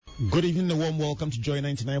Good evening, a warm welcome to Joy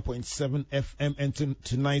 99.7 FM and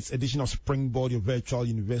tonight's edition of Springboard, your virtual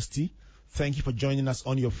university. Thank you for joining us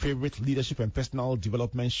on your favorite leadership and personal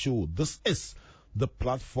development show. This is the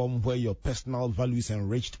platform where your personal value is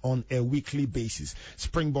enriched on a weekly basis.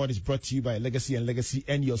 Springboard is brought to you by Legacy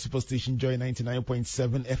and your superstation Joy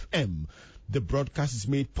 99.7 FM. The broadcast is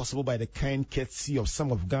made possible by the kind courtesy of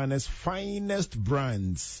some of Ghana's finest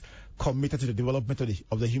brands committed to the development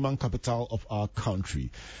of the human capital of our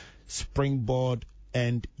country. Springboard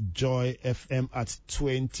and Joy FM at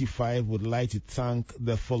 25 would like to thank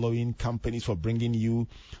the following companies for bringing you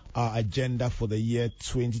our agenda for the year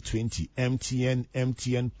 2020.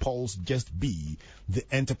 MTN Pulse Just Be, the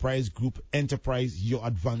Enterprise Group, Enterprise Your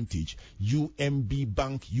Advantage, UMB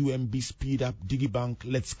Bank, UMB Speed Up, DigiBank,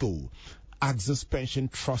 Let's Go. Axis Pension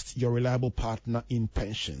Trust, your reliable partner in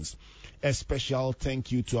pensions. A special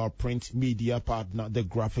thank you to our print media partner, The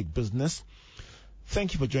Graphic Business.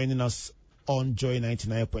 Thank you for joining us on Joy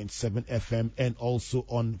 99.7 FM and also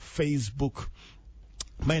on Facebook.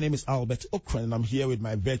 My name is Albert Okran and I'm here with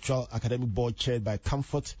my virtual academic board chaired by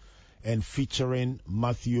Comfort and featuring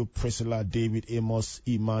Matthew, Priscilla, David, Amos,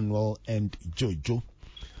 Emmanuel and Jojo.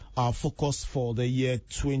 Our focus for the year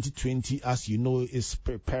 2020, as you know, is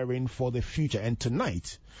preparing for the future. And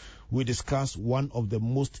tonight, we discuss one of the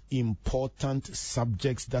most important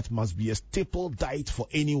subjects that must be a staple diet for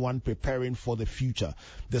anyone preparing for the future,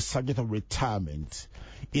 the subject of retirement.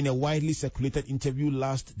 In a widely circulated interview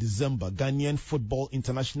last December, Ghanaian football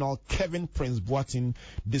international Kevin Prince Boateng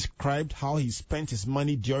described how he spent his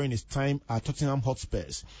money during his time at Tottenham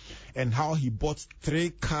Hotspurs and how he bought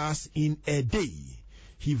 3 cars in a day.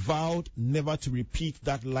 He vowed never to repeat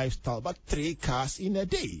that lifestyle, but 3 cars in a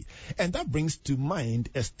day. And that brings to mind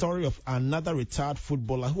a story of another retired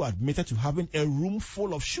footballer who admitted to having a room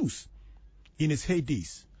full of shoes in his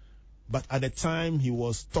heydays. But at the time he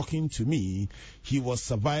was talking to me, he was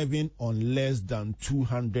surviving on less than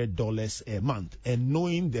 $200 a month. And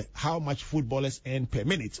knowing how much footballers earn per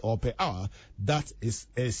minute or per hour, that is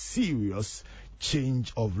a serious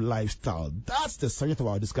change of lifestyle. That's the subject of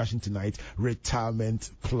our discussion tonight, retirement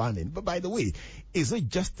planning. But by the way, is it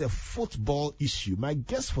just a football issue? My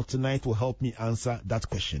guest for tonight will help me answer that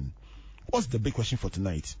question. What's the big question for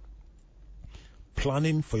tonight?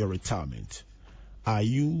 Planning for your retirement. Are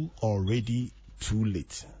you already too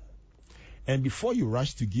late? And before you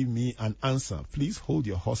rush to give me an answer, please hold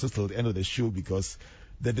your horses till the end of the show, because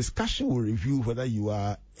the discussion will reveal whether you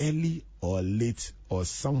are early or late or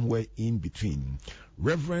somewhere in between.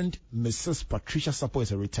 Reverend Mrs. Patricia Sapo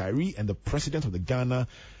is a retiree and the president of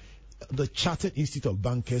the Chartered Institute of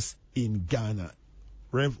Bankers in Ghana.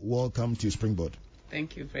 Rev, welcome to Springboard.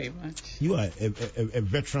 Thank you very much. You are a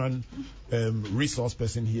veteran resource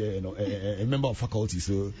person here, a member of faculty,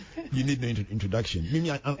 so you need no introduction. Mimi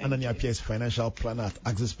Anania Pierce, financial planner at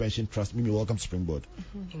Axis Pension Trust. Mimi, welcome to Springboard.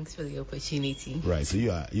 Thanks for the opportunity. Right, so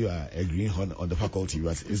you are a greenhorn on the faculty,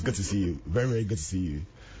 right? It's good to see you. Very, very good to see you.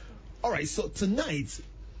 All right, so tonight,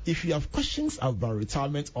 if you have questions about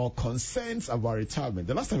retirement or concerns about retirement,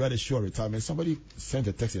 the last time we had a show on retirement, somebody sent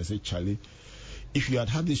a text and said, Charlie, if you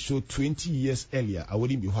had this show 20 years earlier, I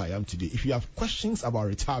wouldn't be who I am today. If you have questions about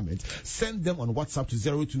retirement, send them on WhatsApp to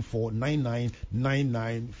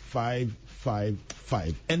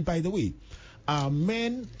 024-9999-555. And by the way, are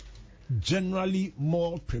men generally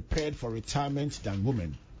more prepared for retirement than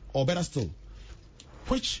women? Or better still,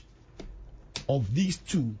 which of these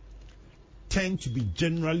two tend to be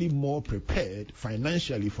generally more prepared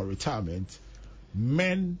financially for retirement,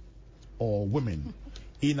 men or women?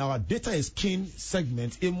 In our Data is King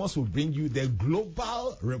segment, Amos will bring you the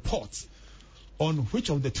global report on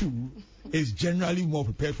which of the two is generally more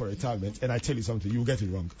prepared for retirement. And I tell you something, you'll get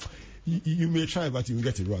it wrong. You may try, but you will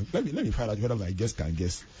get it wrong. Let me find out whether my guest can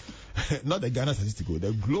guess. Not the Ghana statistic,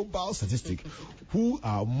 the global statistic. Who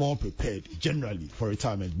are more prepared generally for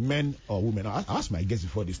retirement, men or women? I asked my guests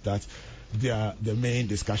before they start the main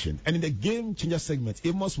discussion. And in the Game Changer segment,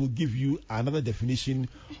 Amos will give you another definition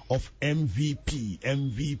of MVP.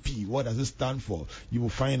 MVP, what does it stand for? You will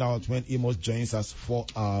find out when Amos joins us for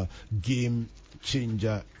our Game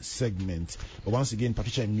Changer segment. But once again,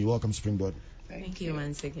 Patricia and me, welcome to Springboard. Thank you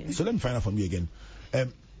once again. So let me find out from you again.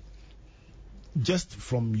 Just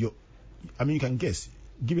from you can guess,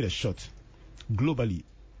 give it a shot. Globally,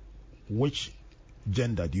 which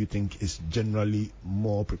gender do you think is generally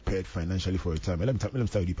more prepared financially for retirement? Let me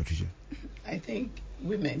start with you, Patricia. I think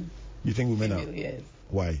women. You think women are? Yes.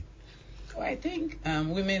 Why? So I think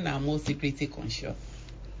women are more security conscious.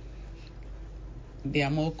 They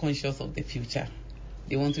are more conscious of the future.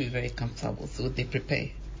 They want to be very comfortable, so they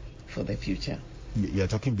prepare for the future. You're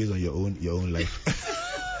talking based on your own life.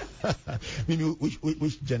 Maybe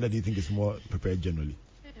which gender do you think is more prepared generally?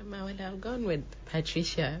 I would have gone with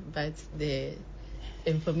Patricia, but the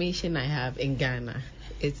information I have in Ghana,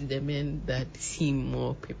 it's the men that seem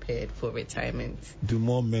more prepared for retirement. Do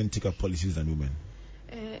more men take up policies than women?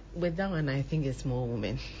 With that one, I think it's more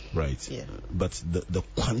women. Right. Yeah. But the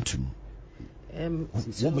quantum,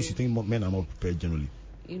 what makes you think more men are more prepared generally?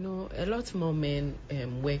 You know, a lot more men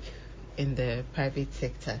work in the private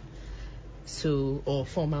sector, or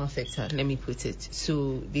formal sector, let me put it.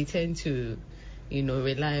 So they tend to,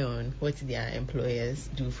 rely on what their employers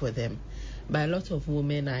do for them. But a lot of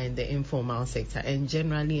women are in the informal sector, and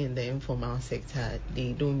generally in the informal sector,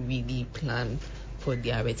 they don't really plan for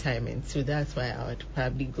their retirement. So that's why I would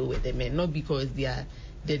probably go with the men, not because they are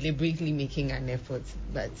deliberately making an effort,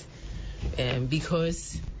 but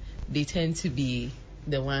because they tend to be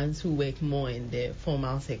the ones who work more in the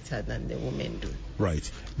formal sector than the women do.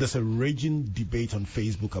 Right. There's a raging debate on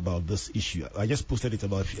Facebook about this issue. I just posted it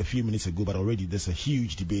about a few minutes ago, but already there's a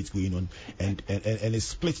huge debate going on, and it's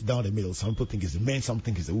split down the middle. Some people think it's the men, some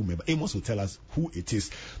think it's the women. But Amos will tell us who it is.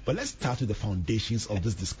 But let's start with the foundations of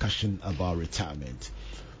this discussion about retirement.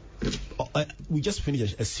 We just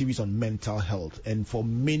finished a series on mental health, and for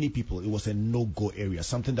many people it was a no-go area,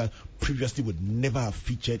 something that previously would never have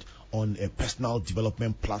featured on a personal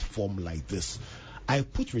development platform like this. I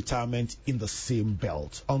put retirement in the same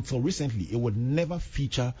belt. Until recently, it would never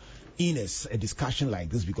feature in a discussion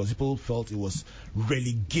like this because people felt it was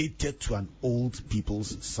relegated to an old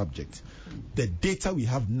people's subject. The data we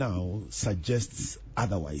have now suggests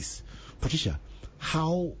otherwise. Patricia,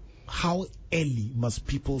 how early must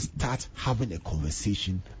people start having a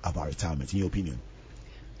conversation about retirement, in your opinion?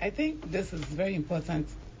 I think this is very important.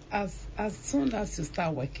 As soon as you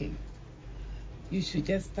start working, you should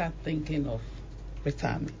just start thinking of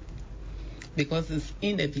retirement because it's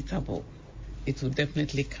inevitable. It will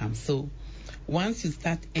definitely come. So once you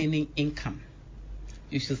start earning income,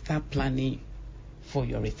 you should start planning for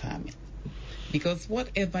your retirement. Because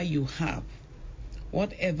whatever you have,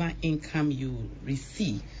 whatever income you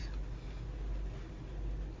receive,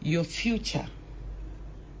 your future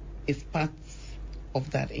is part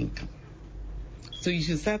of that income. So you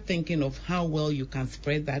should start thinking of how well you can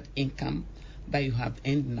spread that income that you have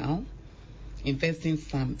earned now, investing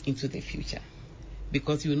some into the future,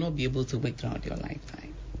 because you will not be able to work throughout your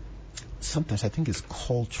lifetime. Sometimes I think it's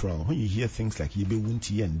cultural. When you hear things like "Yebe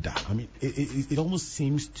Wunti and Da," I mean, it almost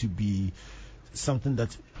seems to be something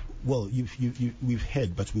that, well, we've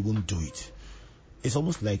heard, but we won't do it. It's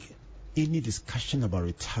almost like any discussion about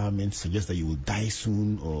retirement suggests that you will die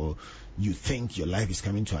soon, or you think your life is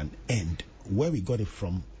coming to an end. Where we got it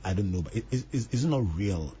from, I don't know, but it's not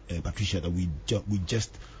real, Patricia, that we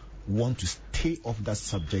just want to stay off that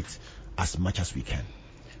subject as much as we can.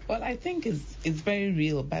 Well, I think it's very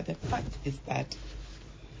real, but the fact is that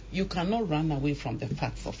you cannot run away from the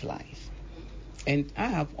facts of life. And I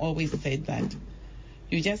have always said that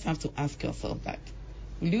you just have to ask yourself that,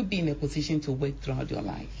 will you be in a position to work throughout your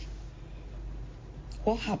life?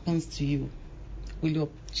 What happens to you? Will your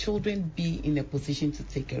children be in a position to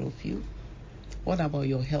take care of you? What about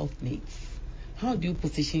your health needs? How do you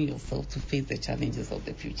position yourself to face the challenges of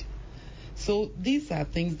the future? So these are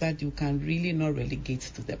things that you can really not relegate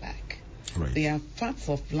to the back. Right. They are facts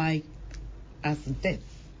of life as death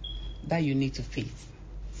that you need to face.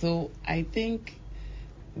 So I think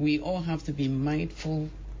we all have to be mindful,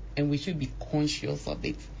 and we should be conscious of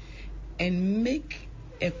it and make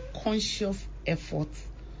a conscious effort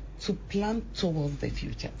to plan towards the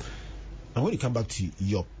future. I'm going to come back to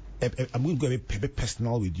I'm going to go a bit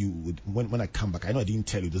personal with you when I come back. I know I didn't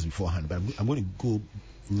tell you this beforehand, but I'm going to go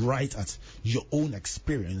right at your own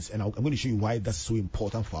experience, and I'm going to show you why that's so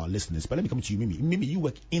important for our listeners. But let me come to you, Mimi. Mimi, you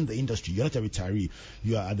work in the industry. You're not a retiree.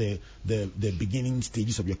 You are at the beginning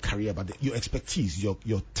stages of your career, but your expertise,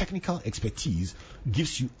 your technical expertise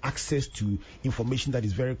gives you access to information that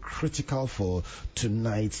is very critical for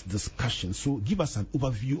tonight's discussion. So give us an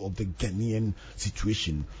overview of the Ghanaian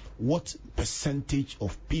situation. What percentage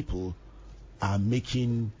of people are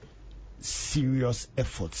making serious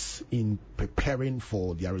efforts in preparing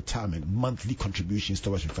for their retirement, monthly contributions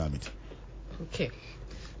towards retirement? Okay.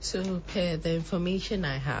 So per the information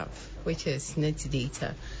I have, which is net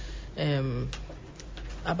data,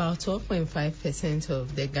 about 12.5%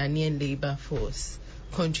 of the Ghanaian labor force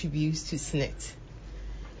contributes to SNET,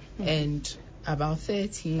 and about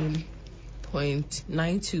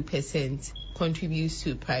 13.92% contributes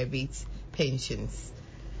to private pensions.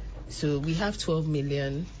 So we have 12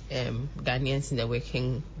 million Ghanaians in the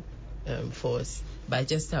working force, but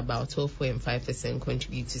just about 12.5%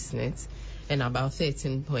 contribute to SNET, and about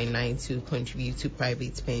 13.92 contribute to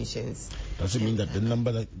private pensions. Does it mean that the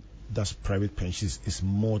number that does private pensions is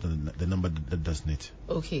more than the number that does not?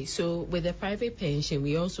 Okay, so with the private pension,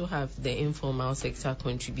 we also have the informal sector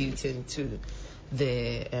contributing to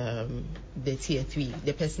the tier 3,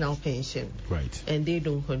 the personal pension. Right. And they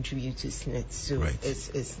don't contribute to SNET, so right.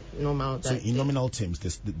 it's normal that. So in nominal terms,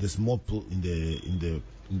 there's more people in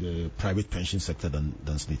the private pension sector than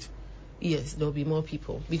SNET. Yes, there'll be more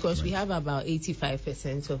people because right. we have about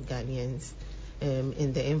 85% of Ghanaians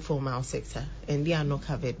in the informal sector, and they are not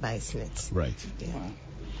covered by SNET. Right. Yeah.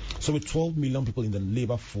 So with 12 million people in the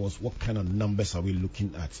labor force, what kind of numbers are we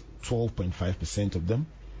looking at? 12.5% of them?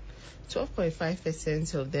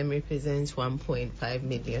 12.5% of them represents 1.5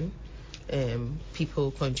 million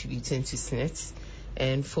people contributing to SNET.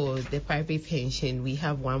 And for the private pension, we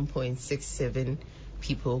have 1.67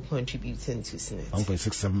 people contributing to SNET.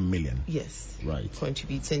 1.67 million? Yes. Right.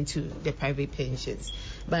 Contributing to the private pensions.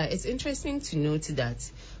 But it's interesting to note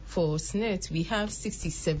that for SNET, we have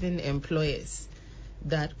 67 employers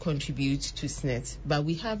that contribute to SNET, but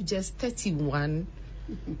we have just 31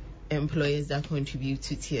 employers that contribute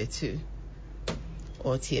to tier 2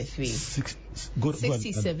 or tier 3.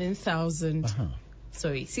 67,000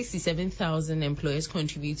 67,000 employers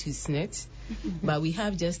contribute to SNET, but we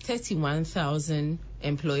have just 31,000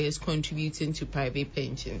 employers contributing to private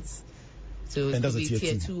pensions. So it could be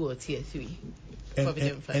tier 2 or tier 3.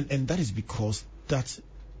 And that is because that,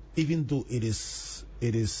 even though it is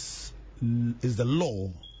the law,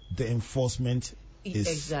 the enforcement is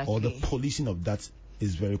exactly. or the policing of that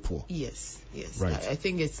is very poor. Yes. Right. I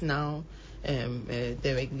think it's now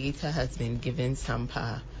the regulator has been given some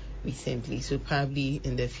power recently, so probably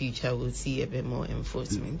in the future we'll see a bit more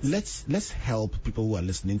enforcement. Let's help people who are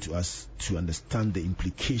listening to us to understand the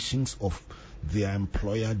implications of their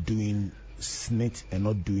employer doing SNET and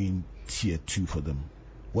not doing tier 2 for them.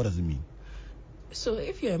 What does it mean? So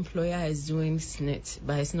if your employer is doing SNET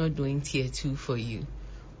but it's not doing tier 2 for you,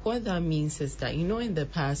 what that means is that, in the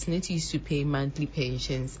past, SNET used to pay monthly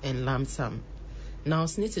pensions and lump sum. Now,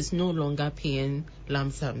 SNET is no longer paying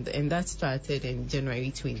lump sum, and that started in January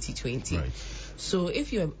 2020. Right. So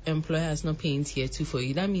if your employer is not paying tier 2 for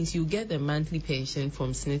you, that means you get the monthly pension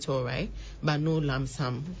from SNET, all right, but no lump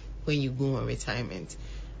sum when you go on retirement.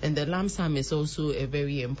 And the lump sum is also a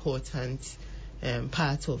very important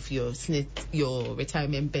part of your SNET, your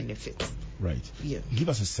retirement benefit. Right. Yeah. Give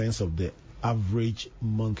us a sense of the average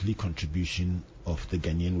monthly contribution of the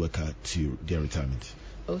Ghanaian worker to their retirement.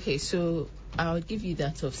 Okay, so I'll give you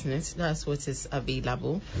that of SNET. That's what is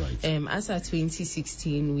available. Right. As at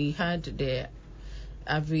 2016, we had the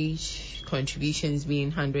average contributions being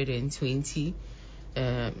 120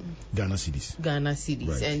 Ghana cedis.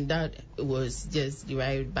 Right. And that was just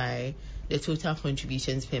derived by the total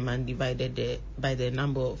contributions per month divided by the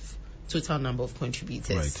total number of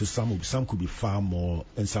contributors. Right. So some could be far more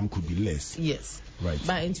and some could be less. Yes. Right.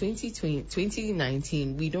 But in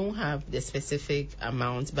 2019, we don't have the specific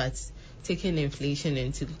amount, but taking inflation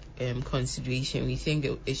into consideration, we think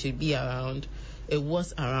it should be around. It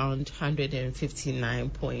was around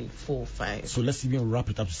 159.45. So let's even wrap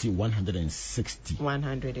it up to say 160.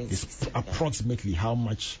 160. Is approximately how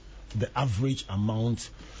much the average amount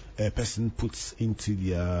a person puts into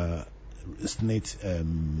their SNET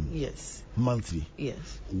yes. monthly. Yes.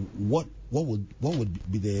 What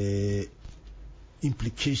would be the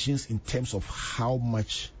implications in terms of how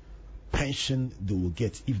much pension they will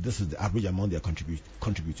get if this is the average amount they are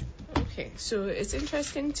contributing? Okay, so it's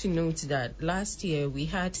interesting to note that last year we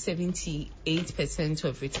had 78%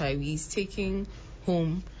 of retirees taking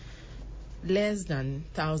home less than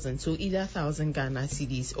 1,000, so either 1,000 Ghana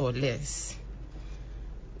cedis or less.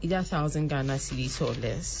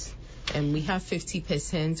 And we have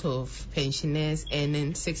 50% of pensioners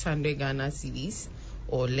earning 600 Ghana cedis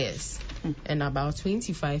or less, and about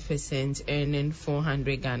 25% earning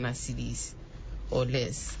 400 Ghana cedis or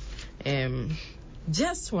less.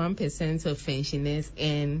 Just 1% of pensioners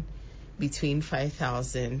earn between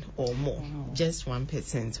 5,000 or more. Wow. Just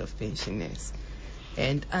 1% of pensioners.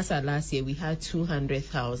 And as of last year, we had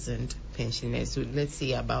 200,000 pensioners. So let's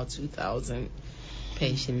say about 2,000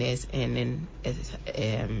 pensioners earning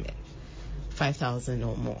 5,000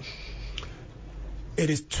 or more. It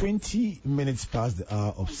is 20 minutes past the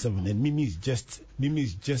hour of 7, and Mimi is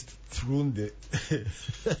just thrown the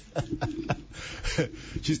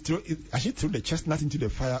she threw the chestnut into the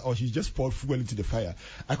fire, or she just poured fuel into the fire.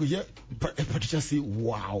 I could hear Patricia say,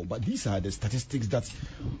 "Wow!" But these are the statistics that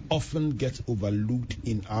often get overlooked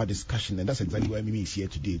in our discussion, and that's exactly why Mimi is here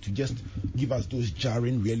today, to just give us those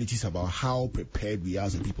jarring realities about how prepared we are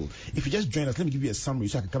as a people. If you just join us, let me give you a summary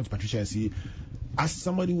so I can come to Patricia and see, as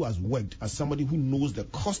somebody who has worked, as somebody who knows the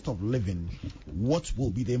cost of living, what will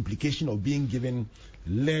be the implication of being given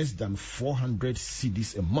less than 400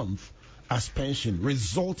 cedis a month as pension,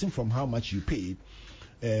 resulting from how much you pay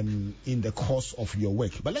in the course of your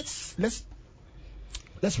work. But let's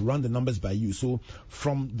run the numbers by you. So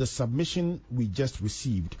from the submission we just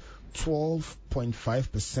received,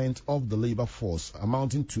 12.5% of the labor force,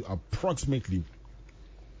 amounting to approximately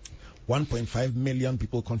 1.5 million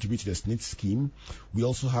people contribute to the SSNIT scheme. We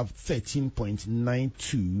also have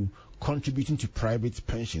 13.92 contributing to private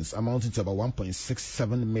pensions, amounting to about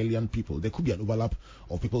 1.67 million people. There could be an overlap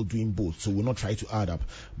of people doing both, so we'll not try to add up.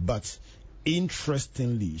 But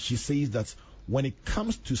interestingly, she says that when it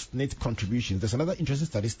comes to SSNIT contributions, there's another interesting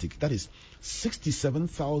statistic. That is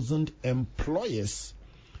 67,000 employers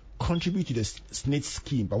contribute to the SSNIT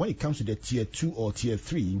scheme. But when it comes to the tier 2 or tier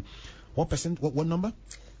 3, what percent, what number?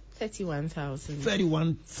 31,000.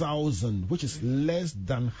 31,000, which is less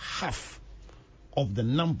than half of the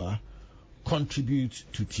number, contribute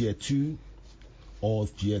to tier 2 or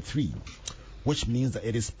tier 3, which means that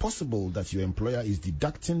it is possible that your employer is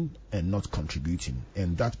deducting and not contributing,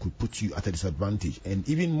 and that could put you at a disadvantage, and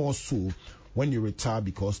even more so when you retire,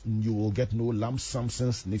 because you will get no lump sum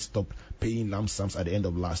since SSNIT stopped paying lump sums at the end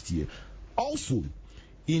of last year. Also,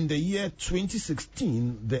 in the year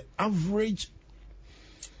 2016, the average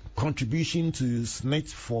contribution to SSNIT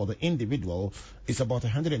for the individual is about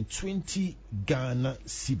 120 Ghana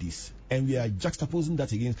cedis, and we are juxtaposing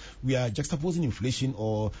that against, we are juxtaposing inflation,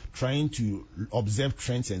 or trying to observe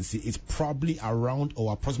trends and see it's probably around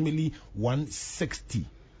or approximately 160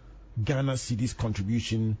 Ghana cedis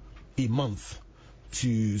contribution a month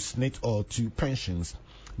to SSNIT or to pensions.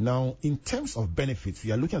 Now, in terms of benefits,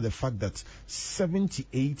 we are looking at the fact that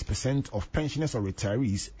 78% of pensioners or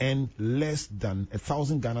retirees earn less than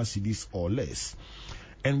 1,000 Ghana cedis or less.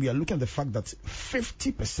 And we are looking at the fact that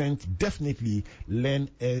 50% definitely earn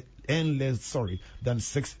less than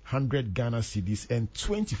 600 Ghana cedis, and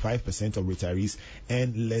 25% of retirees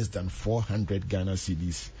earn less than 400 Ghana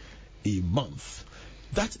cedis a month.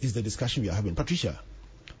 That is the discussion we are having. Patricia,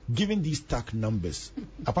 given these stark numbers,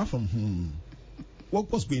 apart from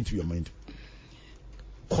what's going through your mind?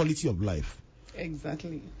 Quality of life.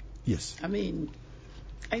 Exactly. Yes. I mean,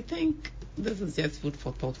 I think this is just food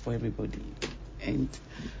for thought for everybody. And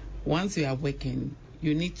once you are working,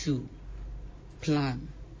 you need to plan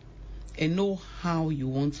and know how you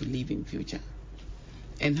want to live in future.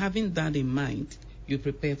 And having that in mind, you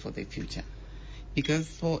prepare for the future. Because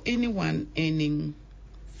for anyone earning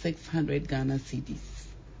 600 Ghana cedis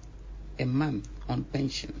a month on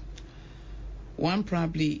pension, one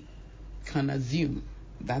probably can assume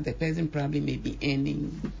that the person probably may be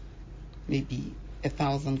earning maybe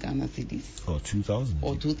 1,000 Ghana cedis. Or 2,000.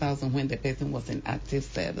 Or 2,000 when the person was in active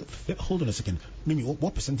service. Hold on a second. Mimi,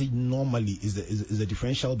 what percentage normally is the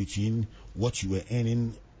differential between what you were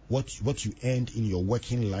earning, what you earned in your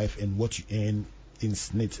working life, and what you earn in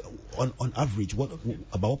SSNIT? On average, about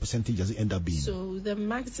what percentage does it end up being? So the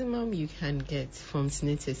maximum you can get from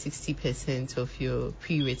SSNIT is 60% of your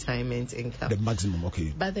pre-retirement income. The maximum,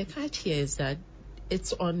 okay. But the catch here is that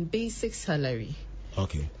it's on basic salary.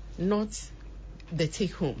 Okay. Not the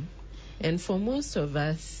take home. And for most of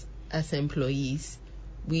us as employees,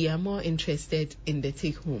 we are more interested in the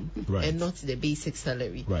take home, right, and not the basic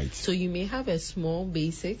salary. Right. So you may have a small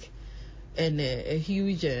basic and a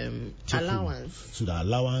huge allowance. So the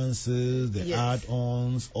allowances, the yes,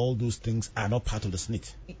 add-ons, all those things are not part of the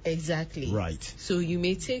SSNIT. Exactly. Right. So you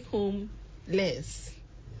may take home less,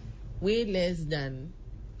 way less than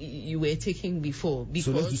you were taking before. Because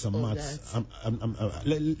so let's do some maths.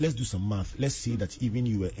 Let's do some math. Let's say that even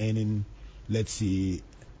you were earning, let's say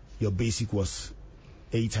your basic was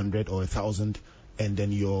 800 or 1,000, and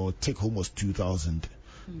then your take home was 2,000.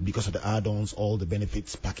 Because of the add-ons, all the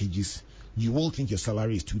benefits packages, you will think your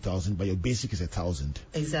salary is 2,000, but your basic is 1,000.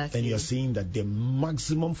 Exactly. And you're saying that the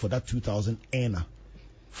maximum for that 2,000 earner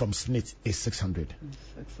from SSNIT is 600.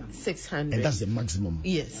 600. And that's the maximum.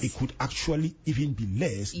 Yes. It could actually even be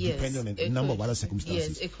less, depending on a number of other circumstances.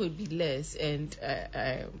 Yes, it could be less. And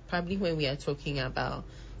probably when we are talking about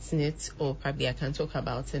SSNIT, or probably I can talk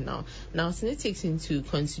about it now. Now, SSNIT takes into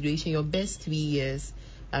consideration your best 3 years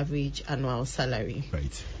average annual salary.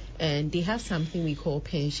 Right. And they have something we call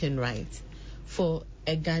pension right. For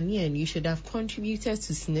a Ghanaian, you should have contributed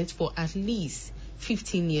to SNIT for at least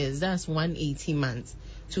 15 years. That's 180 months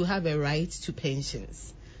to have a right to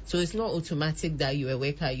pensions. So it's not automatic that you're a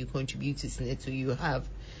worker, you contribute to SNIT, so you have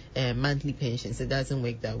monthly pensions. It doesn't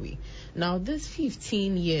work that way. Now, this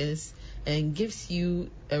 15 years gives you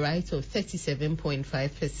a right of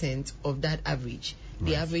 37.5% of that average,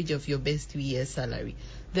 the average of your best 3 years salary.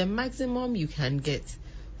 The maximum you can get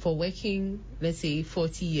for working, let's say,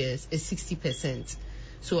 40 years is 60%.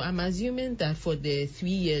 So I'm assuming that for the 3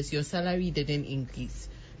 years, your salary didn't increase.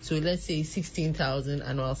 So let's say 16,000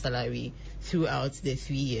 annual salary throughout the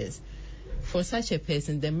 3 years. For such a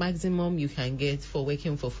person, the maximum you can get for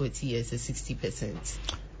working for 40 years is 60%.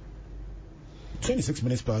 26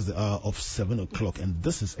 minutes past the hour of 7 o'clock, and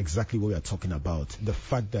this is exactly what we are talking about. The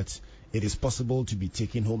fact that it is possible to be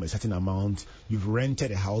taking home a certain amount. You've rented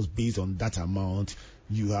a house based on that amount.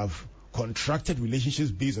 You have contracted relationships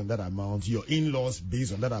based on that amount. Your in-laws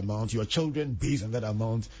based on that amount. Your children based on that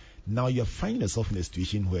amount. Now you're finding yourself in a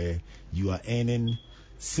situation where you are earning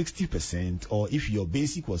 60%, or if your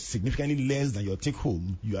basic was significantly less than your take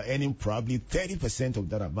home, you are earning probably 30%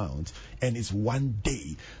 of that amount, and it's one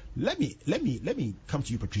day. Let me come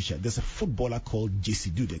to you, Patricia. There's a footballer called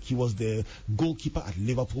JC Dudek. He was the goalkeeper at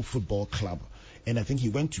Liverpool Football Club, and I think he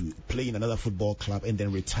went to play in another football club and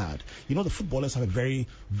then retired. You know, the footballers have a very,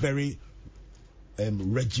 very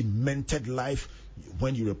regimented life.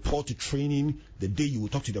 When you report to training, the day you will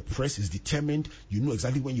talk to the press is determined. You know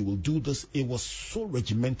exactly when you will do this. It was so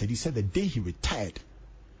regimented. He said the day he retired,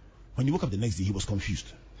 when he woke up the next day, he was confused.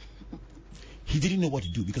 He didn't know what to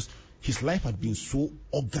do because his life had been so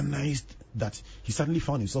organized that he suddenly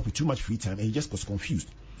found himself with too much free time and he just was confused.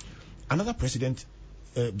 Another president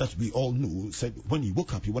that we all know said when he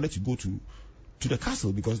woke up, he wanted to go to the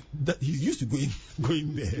castle because he's used to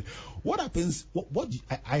going there. What happens?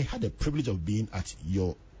 I had the privilege of being at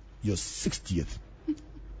your 60th,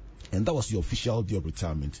 and that was your official day of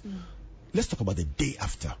retirement. Let's talk about the day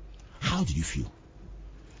after. How did you feel?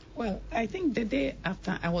 Well, I think the day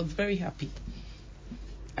after, I was very happy.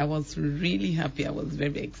 I was really happy. I was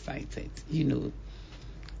very excited,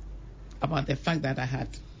 about the fact that I had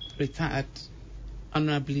retired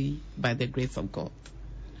honorably by the grace of God.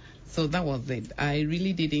 So that was it. I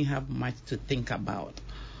really didn't have much to think about.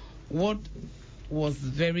 What was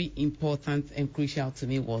very important and crucial to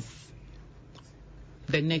me was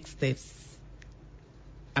the next steps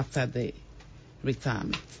after the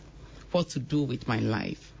retirement. What to do with my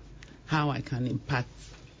life. How I can impact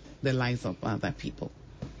the lives of other people.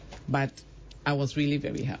 But I was really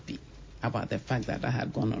very happy about the fact that I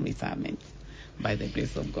had gone on retirement by the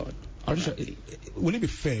grace of God. Honorably. Will it be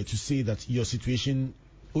fair to say that your situation,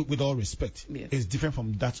 with all respect, yes, is different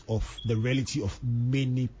from that of the reality of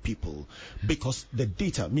many people? Because the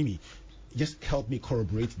data, Mimi, just help me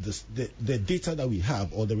corroborate this. The data that we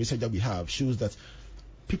have, or the research that we have, shows that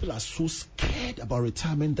people are so scared about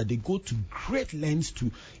retirement that they go to great lengths to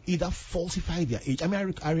either falsify their age. I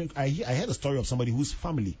mean, I heard a story of somebody whose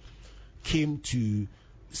family came to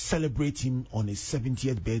celebrate him on his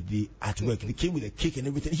 70th birthday at work. They came with a cake and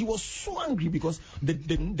everything. He was so angry because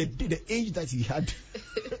the age that he had,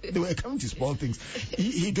 they were coming to spoil things.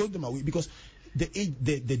 He drove them away because the age,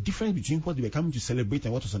 the difference between what they were coming to celebrate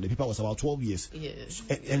and what was on the paper was about 12 years. Yes.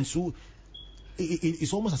 And so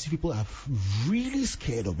it's almost as if people are really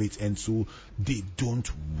scared of it, and so they don't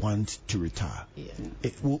want to retire.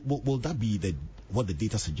 Yeah. Will that be what the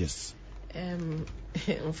data suggests?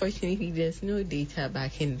 Unfortunately, there's no data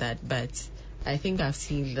backing that, but I think I've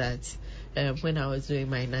seen that when I was doing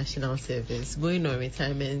my national service, going on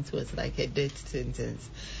retirement was like a death sentence.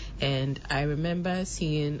 And I remember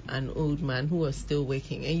seeing an old man who was still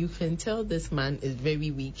working, and you can tell this man is very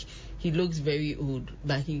weak. He looks very old,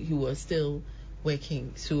 but he was still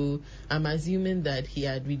working. So I'm assuming that he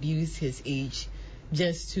had reduced his age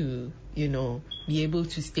just to, be able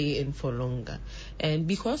to stay in for longer. And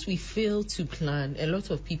because we fail to plan, a lot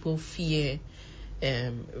of people fear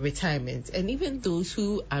retirement. And even those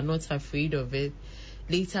who are not afraid of it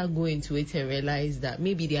later go into it and realize that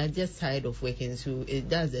maybe they are just tired of working. So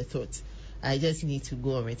that's the thought. I just need to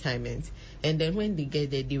go on retirement. And then when they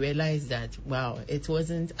get there, they realize that, wow, it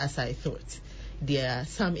wasn't as I thought. There are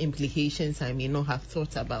some implications I may not have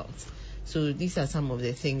thought about. So these are some of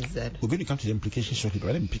the things that... We're going to come to the implications shortly,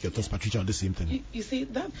 but let me pick your thoughts, Patricia, on the same thing. You see,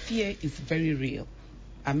 that fear is very real.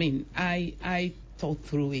 I mean, I thought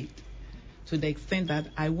through it to the extent that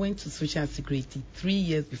I went to Social Security 3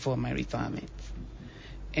 years before my retirement.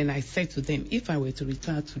 And I said to them, if I were to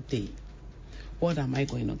retire today, what am I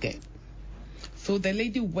going to get? So the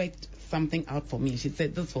lady worked something out for me. She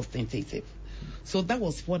said this was tentative. So that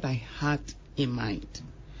was what I had in mind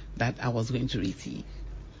that I was going to receive.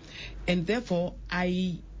 And therefore,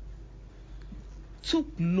 I took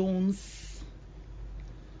loans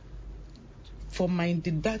for my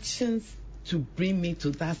deductions to bring me to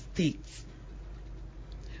that state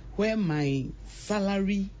where my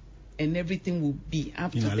salary and everything will be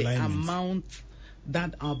up to the amount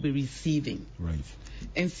that I'll be receiving. Right.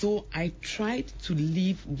 And so I tried to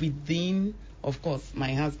live within, of course,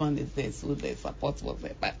 my husband is there, so the support was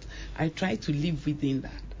there, but I tried to live within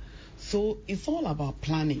that. So it's all about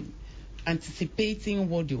planning, anticipating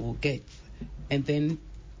what you will get, and then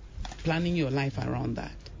planning your life around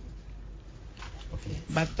that. Okay.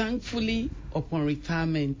 But thankfully, upon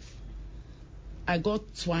retirement, I got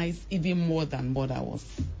twice even more than what I was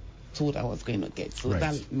told I was going to get. So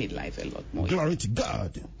that made life a lot more. Glory to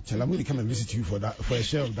God. Tell I'm going to come and visit you for a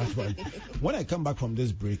share of that one. When I come back from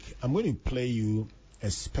this break, I'm going to play you a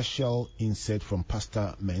special insert from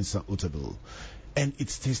Pastor Mensa Otabil. And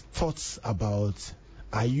it's his thoughts about,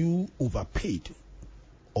 are you overpaid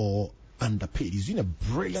or underpaid? He's doing a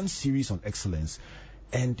brilliant series on excellence.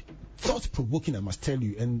 And thought-provoking, I must tell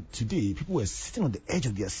you. And today, people were sitting on the edge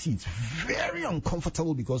of their seats, very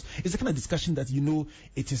uncomfortable, because it's the kind of discussion that,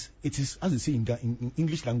 it is, as they say in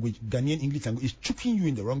English language, Ghanaian English language, it's choking you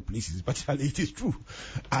in the wrong places. But it is true.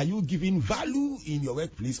 Are you giving value in your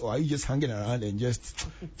workplace, or are you just hanging around and just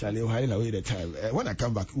whiling away the time? When I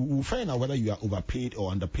come back, we'll find out whether you are overpaid or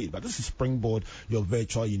underpaid. But this is Springboard, your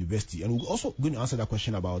virtual university. And we're also going to answer that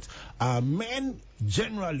question about, are men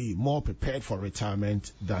generally more prepared for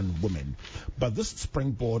retirement than women? But this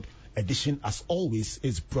Springboard edition, as always,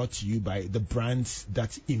 is brought to you by the brands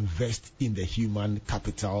that invest in the human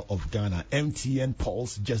capital of Ghana. MTN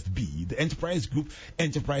Pulse, Just Be. The Enterprise Group,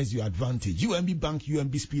 Enterprise Your Advantage. UMB Bank,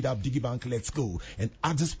 UMB Speed Up, DigiBank, Let's Go. And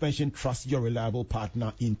Axis Pension Trust, your reliable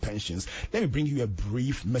partner in pensions. Let me bring you a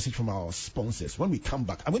brief message from our sponsors. When we come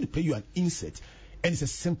back, I'm going to play you an insert. And it's a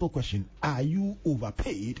simple question. Are you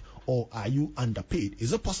overpaid or are you underpaid?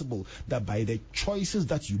 Is it possible that by the choices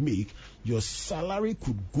that you make, your salary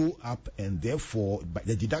could go up and therefore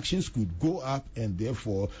the deductions could go up and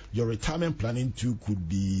therefore your retirement planning too could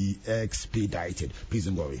be expedited? Please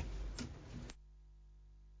don't worry.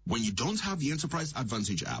 When you don't have the Enterprise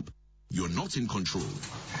Advantage app, you're not in control.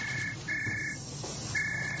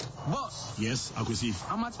 Boss. Yes, Akosif.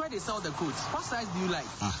 I'm at where they sell the coats. What size do you like?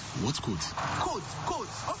 What coats?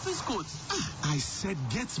 Coats, office coats. I said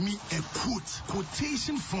get me a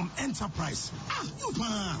quotation from Enterprise.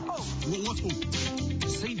 What?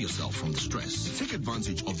 Save yourself from the stress. Take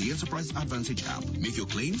advantage of the Enterprise Advantage app. Make your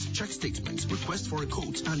claims, check statements, request for a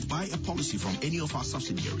quote, and buy a policy from any of our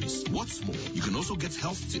subsidiaries. What's more, you can also get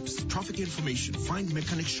health tips, traffic information, find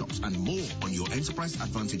mechanic shops, and more on your Enterprise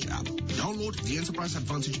Advantage app. Download the Enterprise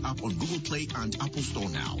Advantage app on Google Play and Apple Store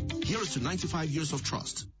now. Here is to 95 years of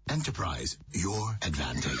trust. Enterprise, your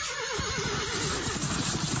advantage.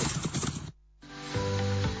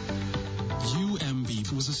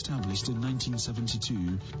 UMB was established in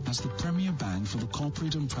 1972 as the premier bank for the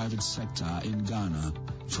corporate and private sector in Ghana.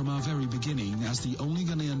 From our very beginning, as the only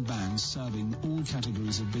Ghanaian bank serving all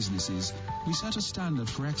categories of businesses, we set a standard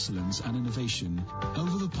for excellence and innovation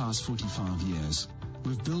over the past 45 years.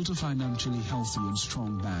 We've built a financially healthy and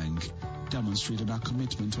strong bank, demonstrated our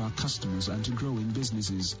commitment to our customers and to growing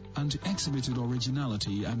businesses, and exhibited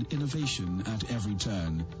originality and innovation at every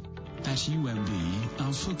turn. At UMB,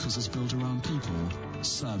 our focus is built around people,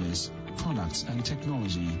 service, products, and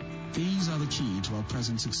technology. These are the key to our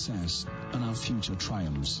present success and our future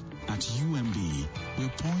triumphs. At UMB, we're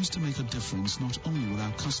poised to make a difference not only with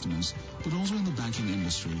our customers, but also in the banking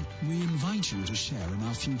industry. We invite you to share in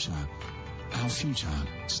our future. Our future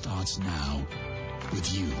starts now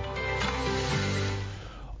with you.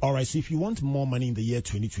 All right, so if you want more money in the year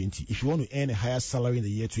 2020, if you want to earn a higher salary in the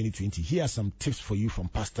year 2020, here are some tips for you from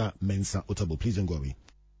Pastor Mensa Otabil. Please don't go away.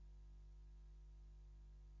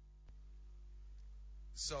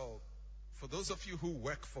 So, for those of you who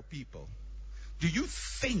work for people, do you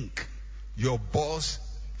think your boss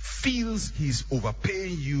feels he's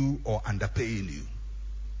overpaying you or underpaying you?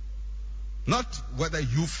 Not whether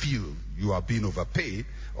you feel you are being overpaid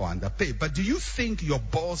or underpaid, but do you think your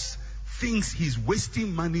boss thinks he's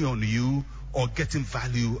wasting money on you or getting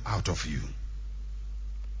value out of you?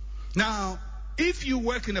 Now, if you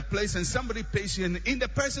work in a place and somebody pays you and in the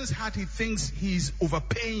person's heart he thinks he's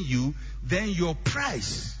overpaying you, then your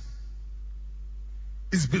price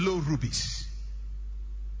is below rubies.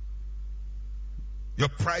 Your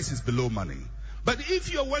price is below money. But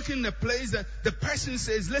if you're working in a place that the person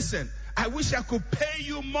says, listen, I wish I could pay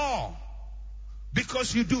you more,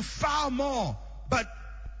 because you do far more. But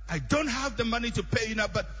I don't have the money to pay you now,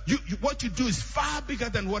 but what you do is far bigger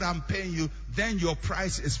than what I'm paying you. Then your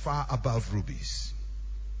price is far above rubies.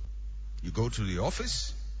 You go to the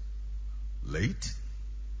office late.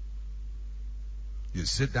 You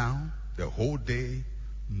sit down the whole day,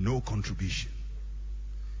 no contribution.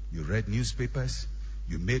 You read newspapers,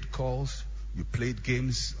 you made calls, you played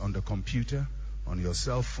games on the computer, on your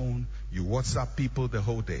cell phone, you WhatsApp people the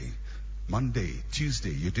whole day. Monday,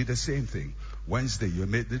 Tuesday, you did the same thing. Wednesday, you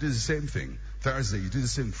did the same thing. Thursday, you did the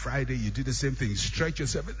same. Friday, you did the same thing. You stretch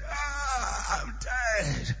yourself. I'm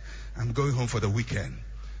tired. I'm going home for the weekend.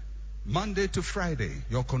 Monday to Friday,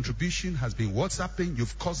 your contribution has been WhatsApping.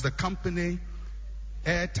 You've cost the company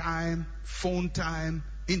airtime, phone time,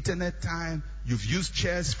 internet time. You've used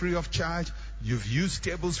chairs free of charge. You've used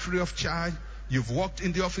tables free of charge. You've walked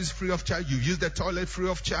in the office free of charge. You've used the toilet free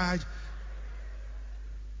of charge.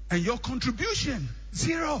 And your contribution,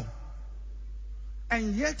 zero.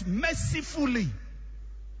 And yet, mercifully,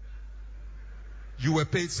 you were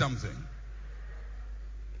paid something.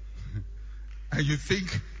 And you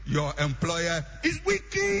think your employer is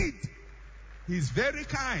wicked. He's very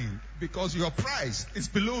kind because your price is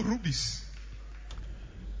below rubies.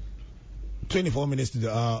 24 minutes to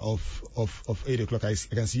the hour of 8 o'clock. I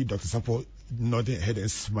can see Dr. Sapo nodding head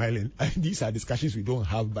and smiling. And these are discussions we don't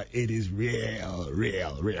have, but it is real.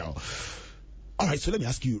 All right, so let me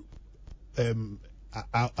ask you,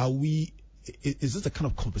 is this the kind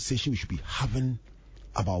of conversation we should be having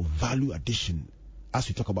about value addition as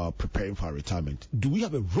we talk about preparing for our retirement? Do we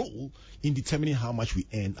have a role in determining how much we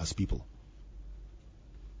earn as people?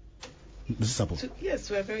 Mrs. Sapo? Yes,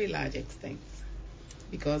 to a very large extent.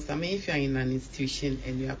 Because, if you are in an institution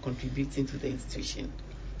and you are contributing to the institution,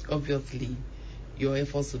 obviously your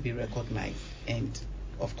efforts will be recognized. And,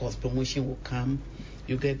 of course, promotion will come.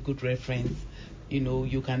 You get good reference.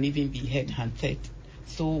 You can even be headhunted.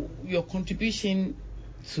 So your contribution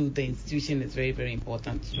to the institution is very, very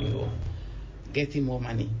important to getting more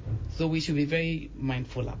money. So we should be very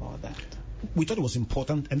mindful about that. We thought it was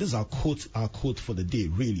important, and this is our quote for the day,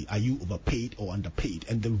 really. Are you overpaid or underpaid?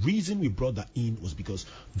 And the reason we brought that in was because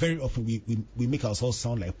very often we make ourselves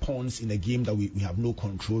sound like pawns in a game that we have no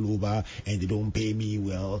control over, and they don't pay me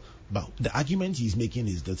well. But the argument he's making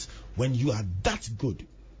is that when you are that good,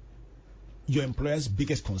 your employer's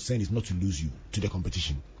biggest concern is not to lose you to the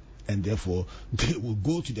competition. And therefore, they will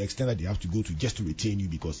go to the extent that they have to go to just to retain you,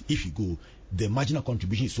 because if you go, the marginal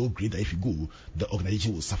contribution is so great that if you go, the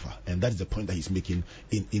organization will suffer. And that is the point that he's making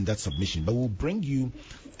in that submission. But we'll bring you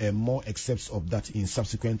more excerpts of that in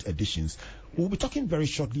subsequent editions. We'll be talking very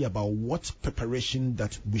shortly about what preparation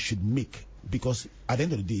that we should make, because at the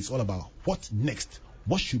end of the day, it's all about what next.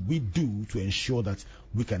 What should we do to ensure that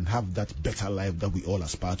we can have that better life that we all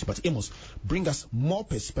aspire to? But Amos, bring us more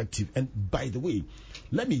perspective. And by the way,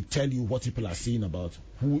 let me tell you what people are saying about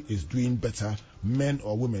who is doing better, men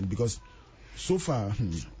or women, because so far,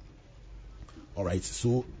 all right,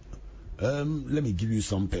 so let me give you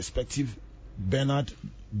some perspective. Bernard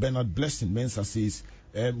Blessing Mensa says,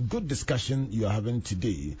 good discussion you are having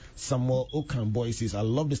today. Samuel Okanboy says, I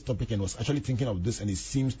love this topic and was actually thinking of this, and it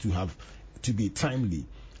seems to be timely.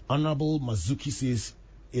 Honorable Mazuki says,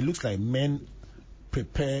 it looks like men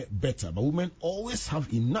prepare better, but women always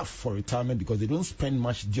have enough for retirement because they don't spend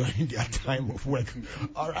much during their time of work.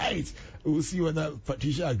 All right, we'll see whether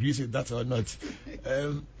Patricia agrees with that or not.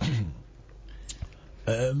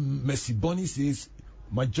 Messi Bonnie says,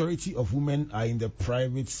 majority of women are in the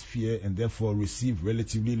private sphere and therefore receive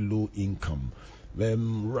relatively low income.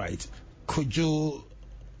 Right.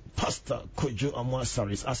 Pastor Kojo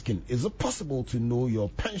Amwasari is asking, is it possible to know your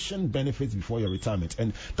pension benefits before your retirement?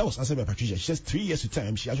 And that was answered by Patricia. She says 3 years to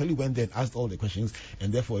time. She actually went there and asked all the questions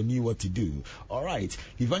and therefore knew what to do. All right.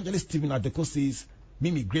 Evangelist Stephen Adeko says,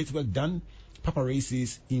 Mimi, great work done. Papa Ray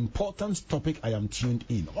says, important topic, I am tuned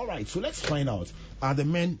in. All right. So let's find out, are the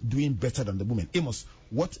men doing better than the women? Amos,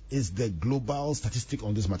 what is the global statistic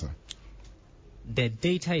on this matter? The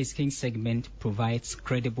Data is King segment provides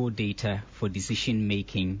credible data for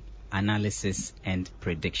decision-making, analysis, and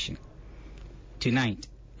prediction. Tonight,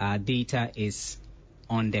 our data is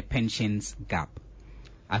on the pensions gap.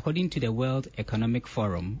 According to the World Economic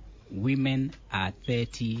Forum, women are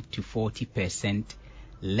 30 to 40%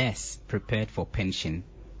 less prepared for pension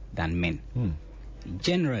than men.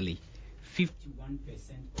 Generally, 51%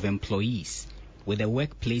 of employees with a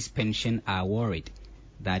workplace pension are worried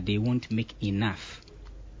that they won't make enough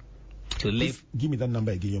to live. Please give me that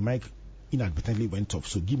number again. Your mic inadvertently went off,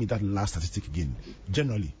 so give me that last statistic again.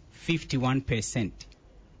 Generally, 51%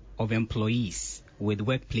 of employees with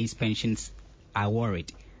workplace pensions are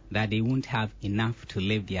worried that they won't have enough to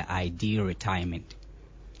live their ideal retirement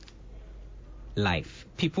life.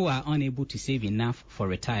 People are unable to save enough for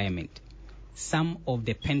retirement. Some of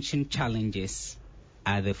the pension challenges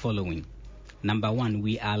are the following. Number one,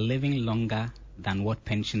 we are living longer than what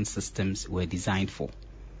pension systems were designed for.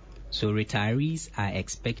 So retirees are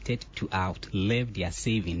expected to outlive their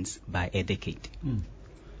savings by a decade.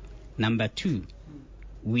 Number two,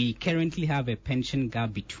 we currently have a pension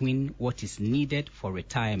gap between what is needed for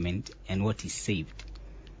retirement and what is saved.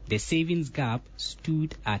 The savings gap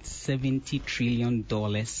stood at $70 trillion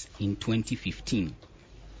in 2015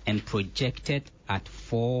 and projected at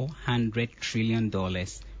 $400 trillion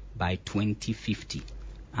by 2050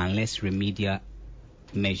 unless remedial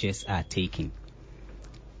measures are taken.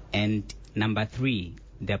 And number three,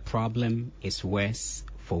 the problem is worse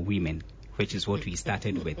for women, which is what we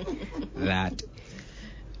started with, that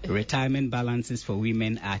retirement balances for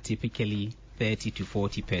women are typically 30 to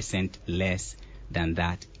 40% less than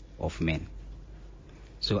that of men.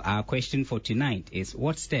 So our question for tonight is,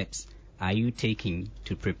 what steps are you taking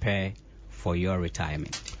to prepare for your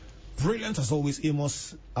retirement? Brilliant as always,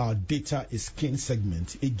 Amos. Our data is king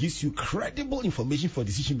segment. It gives you credible information for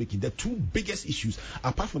decision making. The two biggest issues,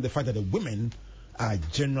 apart from the fact that the women are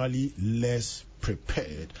generally less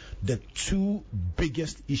prepared, the two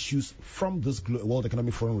biggest issues from this World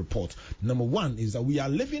Economic Forum report. Number one is that we are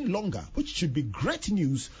living longer, which should be great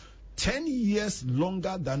news. 10 years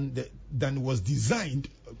longer than was designed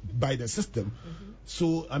by the system.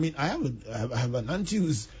 So, I mean, I have an auntie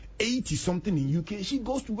who's 80 something in UK. She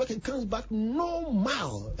goes to work and comes back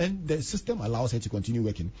normal, and the system allows her to continue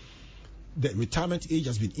working. The retirement age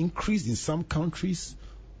has been increased in some countries.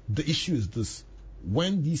 The issue is this: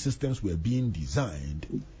 when these systems were being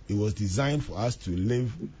designed, it was designed for us to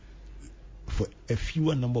live for a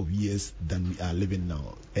fewer number of years than we are living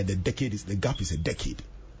now, and the gap is a decade.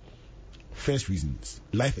 First reason,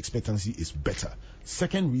 life expectancy is better.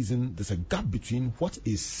 Second reason, there's a gap between what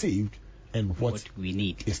is saved and what we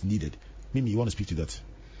need is needed. Mimi, you want to speak to that?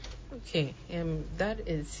 Okay, that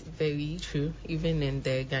is very true, even in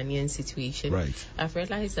the Ghanaian situation. Right. I've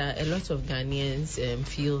realized that a lot of Ghanaians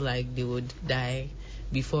feel like they would die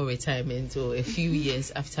before retirement or a few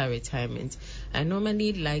years after retirement. I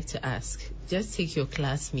normally like to ask, just take your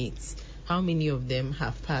classmates, how many of them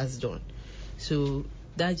have passed on? So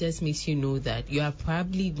that just makes you know that you are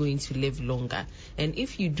probably going to live longer. And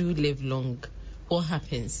if you do live long, what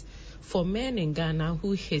happens? For men in Ghana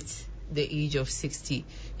who hit the age of 60,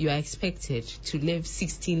 you are expected to live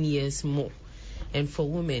 16 years more. And for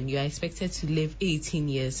women, you are expected to live 18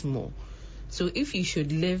 years more. So if you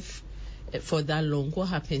should live for that long, what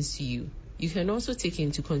happens to you? You can also take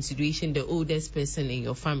into consideration the oldest person in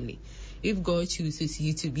your family. If God chooses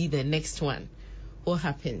you to be the next one, what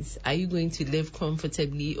happens? Are you going to live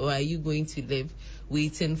comfortably, or are you going to live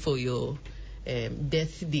waiting for your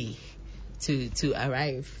death day to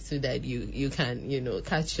arrive so that you can,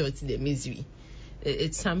 cut short the misery?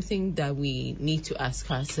 It's something that we need to ask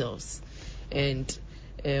ourselves. And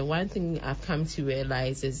one thing I've come to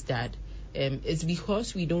realize is that it's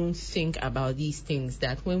because we don't think about these things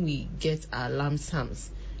that when we get our lump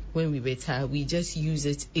sums, when we retire, we just use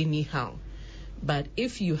it anyhow. But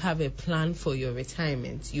if you have a plan for your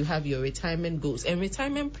retirement, you have your retirement goals. And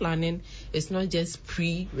retirement planning is not just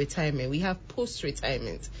pre-retirement. We have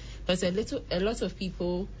post-retirement. Because a lot of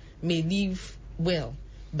people may live well.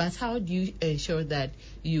 But how do you ensure that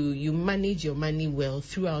you manage your money well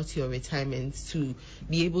throughout your retirement to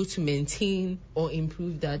be able to maintain or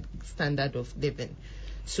improve that standard of living?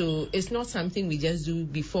 So it's not something we just do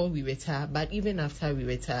before we retire, but even after we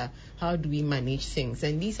retire, how do we manage things?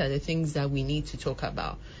 And these are the things that we need to talk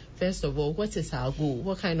about. First of all, what is our goal?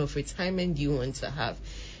 What kind of retirement do you want to have?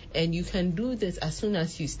 And you can do this as soon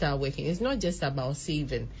as you start working. It's not just about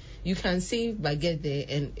saving. You can save but get there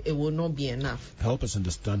and it will not be enough. Help us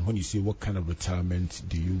understand, when you say what kind of retirement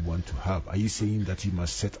do you want to have, are you saying that you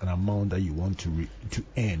must set an amount that you want to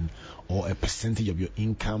earn, or a percentage of your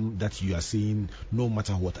income that you are saying no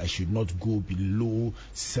matter what, I should not go below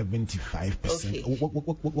 75%? Okay.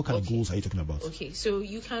 What kind of goals are you talking about? Okay, so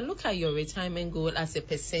you can look at your retirement goal as a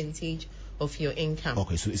percentage of your income.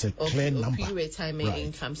 Okay, so it's a clear number. Pre-retirement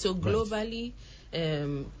income. So globally,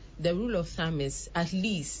 the rule of thumb is at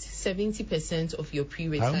least 70% of your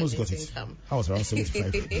pre-retirement I almost got income. I was around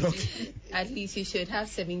 75. Okay. At least you should have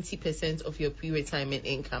 70% of your pre-retirement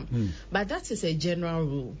income. But that is a general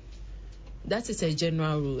rule.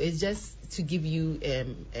 It's just to give you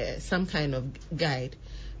some kind of guide.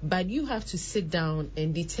 But you have to sit down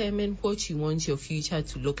and determine what you want your future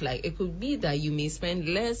to look like. It could be that you may spend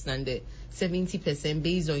less than the 70%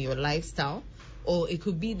 based on your lifestyle, or it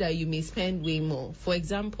could be that you may spend way more. For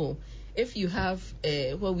example, if you have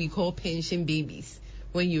what we call pension babies,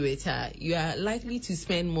 when you retire, you are likely to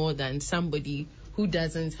spend more than somebody who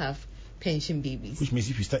doesn't have pension babies. Which means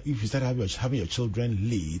if you start having your children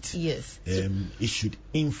late, yes, it should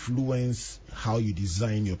influence how you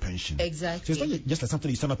design your pension. Exactly. So it's not just like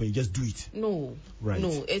something you stand up and you just do it. No, right.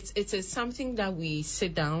 No, it's something that we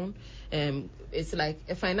sit down. It's like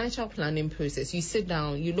a financial planning process. You sit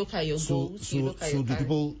down, you look at your goals, you look at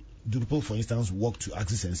your do people, for instance, walk to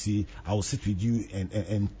Axis and say, I will sit with you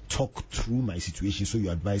and talk through my situation so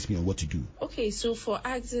you advise me on what to do? Okay, so for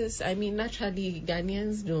Axis, I mean, naturally,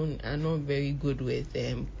 Ghanaians are not very good with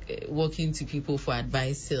walking to people for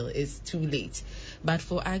advice till it's too late. But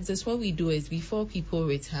for Axis, what we do is before people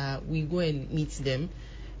retire, we go and meet them.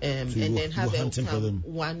 And then have a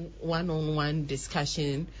one-on-one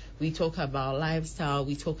discussion. We talk about lifestyle,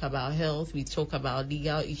 we talk about health, we talk about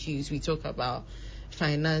legal issues, we talk about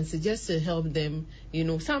finance, just to help them.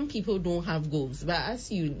 Some people don't have goals, but as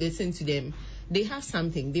you listen to them, they have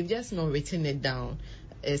something. They've just not written it down.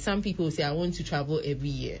 Some people say, I want to travel every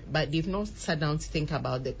year, but they've not sat down to think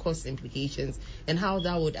about the cost implications and how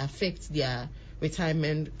that would affect their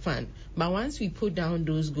retirement fund. But once we put down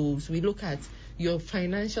those goals, we look at your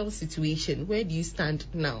financial situation. Where do you stand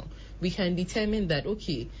now? We can determine that,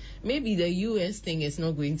 okay, maybe the US thing is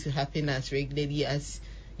not going to happen as regularly as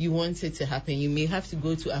you want it to happen. You may have to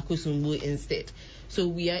go to Akosombo instead. So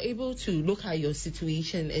we are able to look at your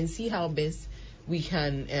situation and see how best we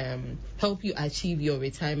can help you achieve your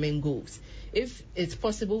retirement goals. If it's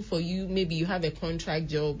possible for you, maybe you have a contract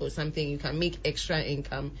job or something, you can make extra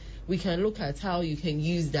income, we can look at how you can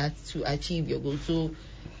use that to achieve your goals. So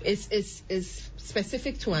it's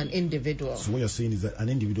specific to an individual. So what you're saying is that an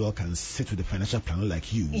individual can sit with a financial planner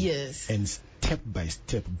like you, yes, and step by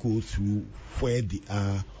step go through where they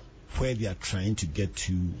are trying to get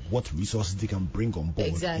to, what resources they can bring on board.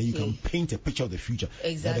 Exactly. And you can paint a picture of the future.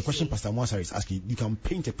 Exactly. The question Pastor Mwasar is asking, you can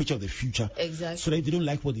paint a picture of the future. Exactly. So that if they don't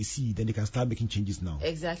like what they see, then they can start making changes now.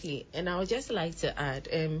 Exactly. And I would just like to add,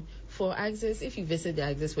 for Axis, if you visit the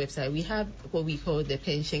Axis website, we have what we call the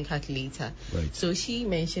pension calculator. Right. So she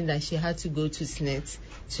mentioned that she had to go to SNET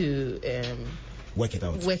to work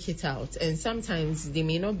it out. And sometimes they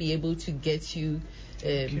may not be able to get you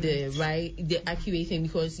the accurate thing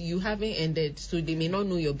because you haven't ended, so they may not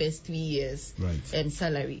know your best 3 years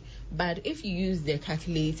salary. But if you use the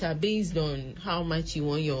calculator based on how much you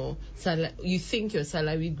want your salary, you think your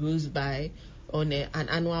salary grows by on an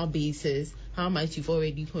annual basis, how much you've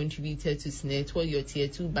already contributed to SNET, what your tier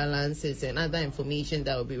 2 balance is, and other information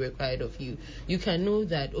that will be required of you, you can know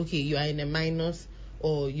that, okay, you are in a minus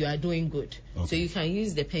or you are doing good. Okay. So you can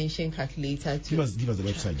use the pension calculator to... Give us the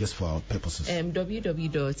website just for our purposes.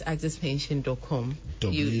 www.axispension.com.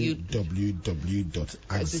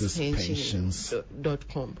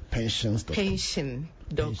 www.axispensions.com.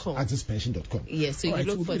 Pension.com. Axispension.com. Yes, so you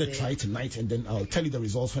look for the... try tonight and then I'll tell you the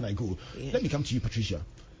results when I go. Yeah. Let me come to you, Patricia.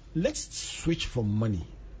 Let's switch from money,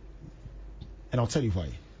 and I'll tell you why,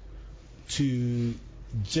 to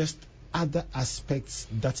just other aspects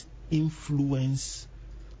that influence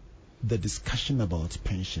the discussion about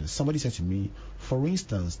pensions. Somebody said to me, for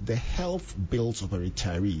instance, the health bills of a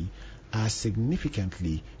retiree are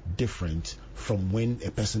significantly different from when a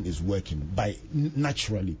person is working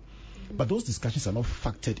naturally. But those discussions are not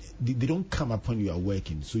factored. They don't come up when you are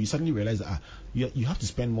working. So you suddenly realize that you have to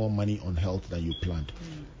spend more money on health than you planned.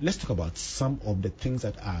 Let's talk about some of the things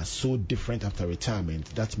that are so different after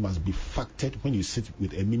retirement that must be factored when you sit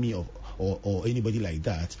with a Mimi or anybody like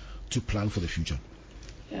that to plan for the future.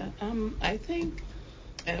 Yeah, I think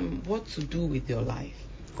what to do with your life.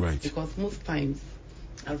 Right. Because most times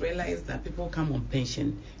I realize that people come on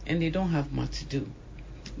pension and they don't have much to do.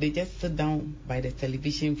 They just sit down by the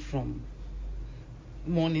television from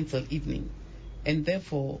morning till evening, and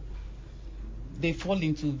therefore they fall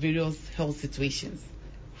into various health situations,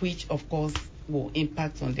 which of course will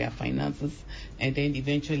impact on their finances, and then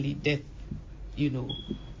eventually death,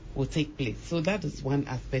 will take place. So that is one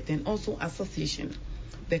aspect. And also association,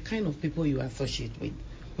 the kind of people you associate with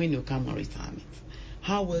when you come on retirement,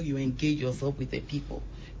 how well you engage yourself with the people.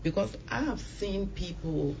 Because I have seen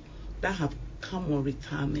people that have come on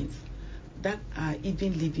retirement that are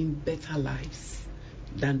even living better lives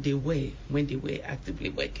than they were when they were actively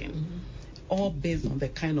working, all based on the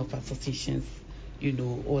kind of associations,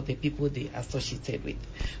 or the people they associated with.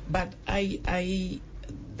 But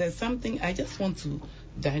there's something I just want to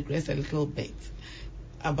digress a little bit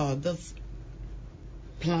about this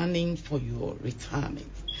planning for your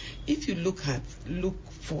retirement. If you look at Luke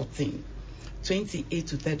 14, 28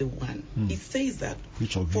 to 31, it says that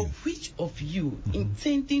which of you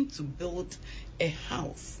intending to build a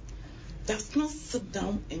house does not sit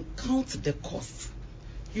down and count the cost,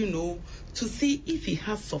 to see if he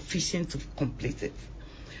has sufficient to complete it.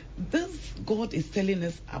 This God is telling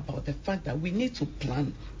us about the fact that we need to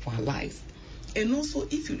plan for our lives. And also,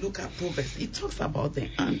 if you look at Proverbs, it talks about the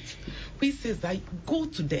ant, which says that go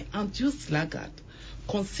to the ant, you sluggard,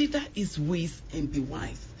 consider his ways and be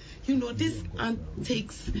wise. This ant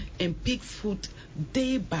takes and picks food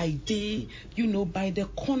day by day, by the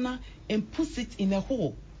corner, and puts it in a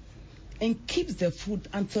hole and keeps the food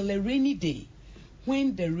until a rainy day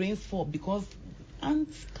when the rains fall, because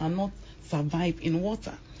ants cannot survive in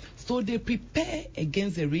water. So they prepare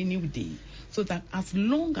against a rainy day so that as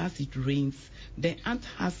long as it rains, the ant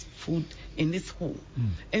has food in its hole.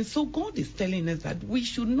 And so God is telling us that we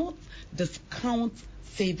should not discount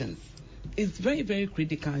savings. It's very, very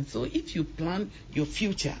critical. And so if you plan your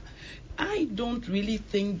future, I don't really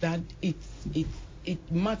think that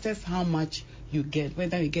it matters how much you get,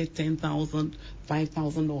 whether you get 10,000,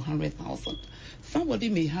 5,000, or 100,000. Somebody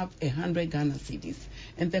may have 100 Ghana cedis,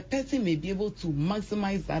 and the person may be able to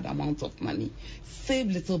maximize that amount of money, save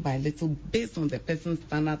little by little based on the person's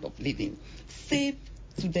standard of living. Save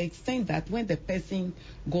to the extent that when the person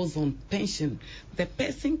goes on pension, the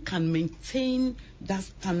person can maintain that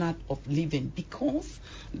standard of living because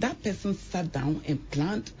that person sat down and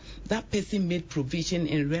planned, that person made provision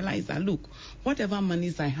and realized that, look, whatever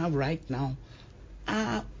monies I have right now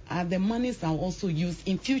are the monies I'll also use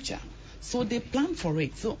in future. So they plan for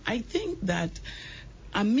it. So I think that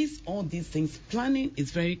amidst all these things, planning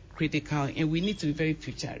is very critical, and we need to be very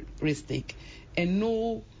futuristic and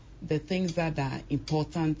know the things that are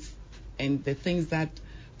important and the things that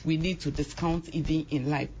we need to discount even in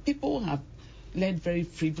life. People have led very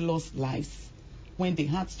frivolous lives when they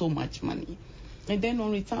had so much money, and then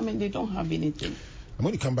on retirement they don't have anything. I'm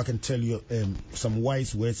going to come back and tell you some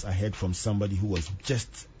wise words I heard from somebody who was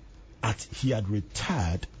he had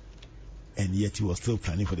retired and yet he was still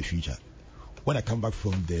planning for the future. When I come back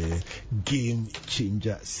from the Game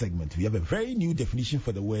Changer segment, we have a very new definition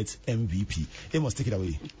for the words MVP. Amos, take it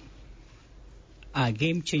away. Our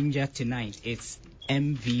Game Changer tonight is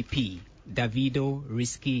MVP, Davido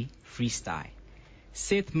Risky Freestyle.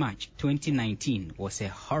 6th March 2019 was a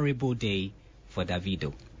horrible day for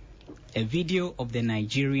Davido. A video of the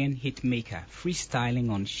Nigerian hitmaker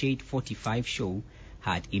freestyling on Shade 45 show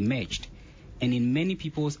had emerged, and in many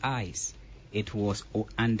people's eyes, it was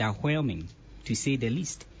underwhelming, to say the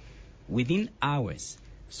least. Within hours,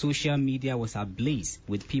 social media was ablaze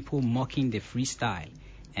with people mocking the freestyle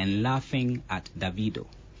and laughing at Davido.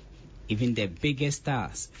 Even the biggest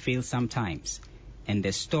stars fail sometimes, and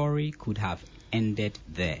the story could have ended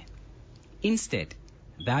there. Instead,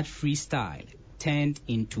 that freestyle turned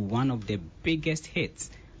into one of the biggest hits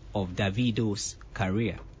of Davido's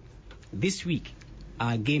career. This week,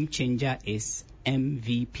 our game changer is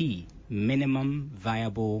MVP, Minimum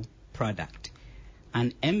Viable Product.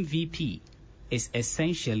 An MVP is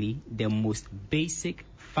essentially the most basic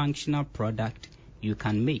functional product you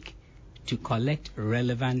can make to collect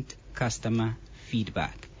relevant customer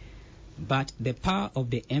feedback. But the power of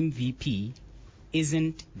the MVP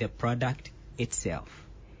isn't the product itself.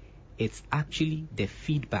 It's actually the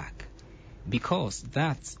feedback, because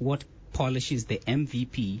that's what polishes the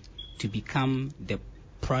MVP to become the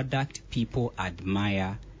product people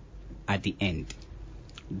admire at the end.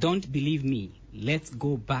 Don't believe me? Let's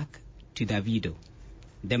go back to Davido.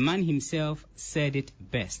 The man himself said it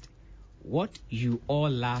best. What you all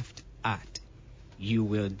laughed at, you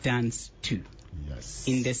will dance to. Yes.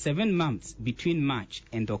 In the 7 months between March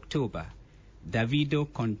and October, Davido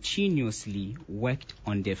continuously worked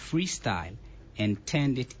on the freestyle and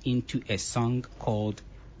turned it into a song called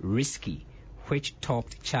Risky, which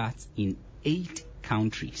topped charts in 8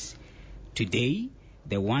 countries. Today,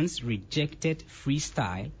 the once rejected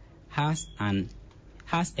freestyle has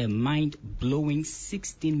a mind-blowing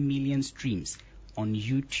 16 million streams on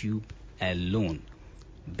YouTube alone.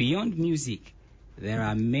 Beyond music, there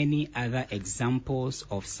are many other examples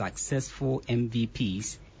of successful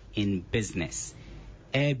MVPs in business.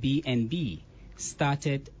 Airbnb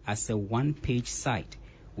started as a one-page site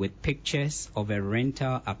with pictures of a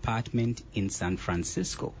rental apartment in San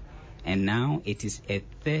Francisco, and now it is a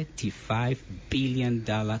 $35 billion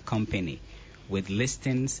company with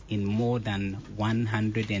listings in more than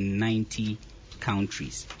 190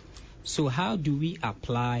 countries. So how do we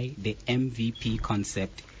apply the MVP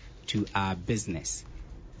concept to our business?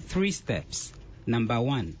 3 steps. Number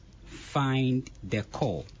 1, find the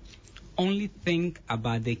core. Only think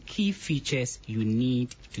about the key features you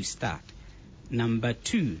need to start. Number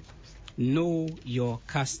 2, know your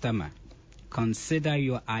customer. Consider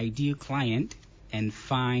your ideal client and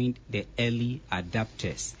find the early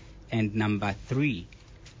adopters. And number 3,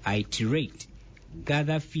 iterate.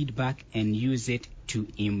 Gather feedback and use it to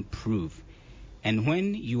improve. And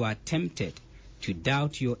when you are tempted to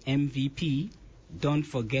doubt your MVP, don't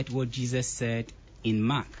forget what Jesus said in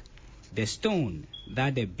Mark. The stone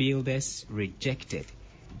that the builders rejected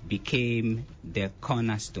became the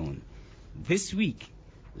cornerstone. This week,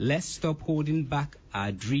 let's stop holding back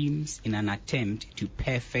our dreams in an attempt to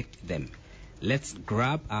perfect them. Let's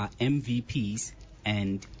grab our MVPs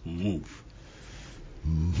and move.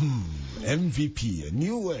 MVP, a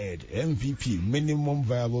new word, MVP, minimum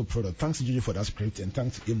viable product. Thanks, Jojo, for that script, and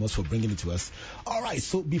thanks, Amos, for bringing it to us. All right,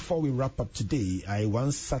 so before we wrap up today, I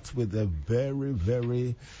once sat with a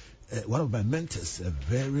very, one of my mentors, a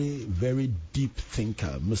very deep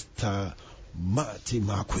thinker, Mr. Marty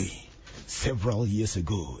Marquis, several years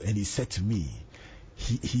ago, and he said to me,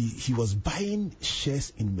 he was buying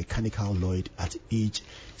shares in Mechanical Lloyd at age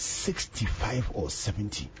 65 or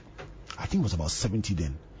 70. I think it was about 70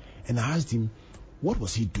 then. And I asked him, what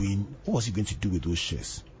was he doing? What was he going to do with those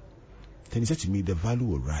shares? Then he said to me, the value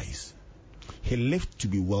will rise. He lived to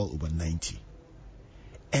be well over 90.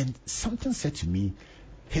 And something said to me,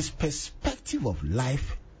 his perspective of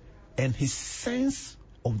life and his sense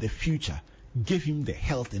of the future gave him the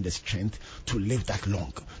health and the strength to live that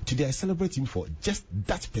long. Today I celebrate him for just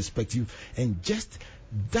that perspective and just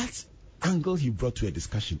that angle he brought to a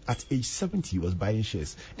discussion. At age 70, he was buying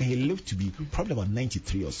shares, and he lived to be probably about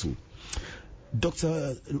 93 or so.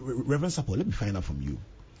 Dr. Reverend Sapo, let me find out from you.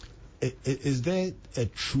 Is there a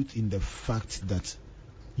truth in the fact that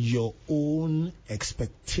your own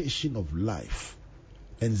expectation of life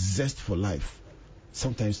and zest for life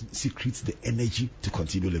sometimes secretes the energy to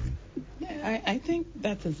continue living? Yeah, I think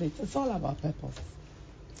that is it. It's all about purpose.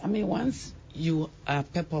 I mean, once you are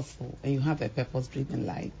purposeful and you have a purpose-driven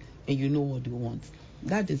life, and you know what you want,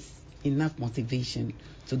 that is enough motivation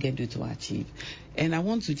to get you to achieve. And I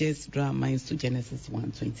want to just draw our minds to Genesis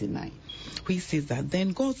 1:29, which says that,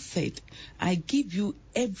 then God said, I give you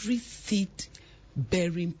every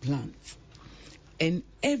seed-bearing plant, and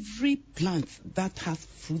every plant that has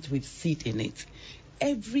fruit with seed in it.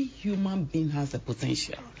 Every human being has a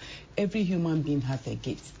potential. Every human being has a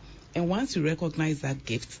gift. And once you recognize that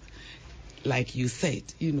gift, like you said,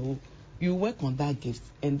 you work on that gift,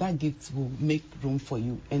 and that gift will make room for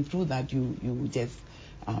you, and through that you will just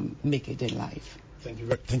make it in life. Thank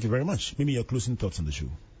you very much. Maybe your closing thoughts on the show.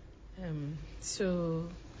 So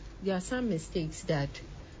there are some mistakes that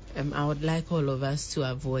I would like all of us to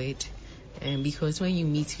avoid, because when you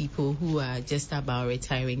meet people who are just about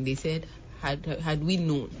retiring, they said, had we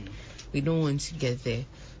known, we don't want to get there.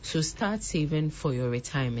 So start saving for your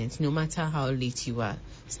retirement. No matter how late you are,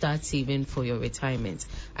 start saving for your retirement.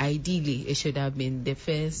 Ideally, it should have been the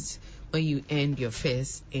first, when you earn your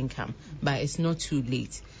first income, but it's not too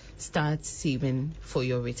late. Start saving for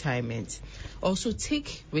your retirement. Also,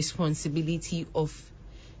 take responsibility of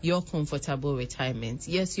your comfortable retirement.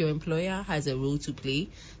 Yes, your employer has a role to play.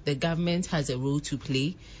 The government has a role to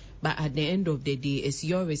play. But at the end of the day, it's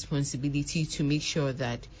your responsibility to make sure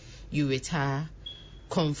that you retire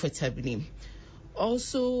comfortably.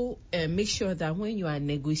 Also, make sure that when you are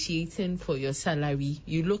negotiating for your salary,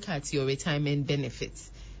 you look at your retirement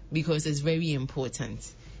benefits, because it's very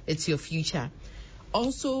important. It's your future.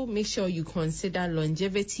 Also, make sure you consider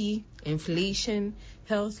longevity, inflation,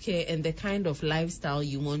 healthcare, and the kind of lifestyle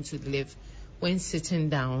you want to live when sitting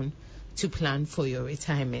down to plan for your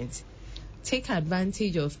retirement. Take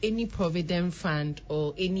advantage of any provident fund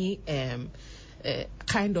or any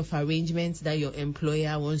kind of arrangement that your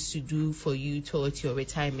employer wants to do for you towards your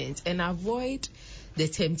retirement, and avoid the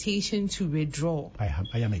temptation to withdraw. I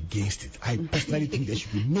am against it. I personally think there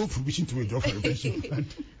should be no provision to withdraw from a pension fund.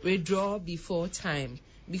 Withdraw before time,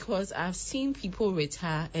 because I've seen people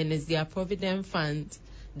retire and it's their provident fund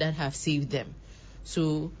that have saved them.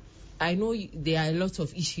 So I know there are a lot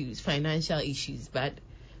of issues, financial issues, but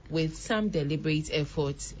with some deliberate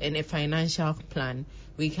efforts and a financial plan,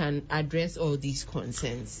 we can address all these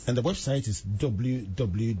concerns. And the website is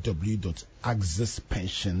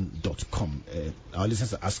www.accesspension.com. Our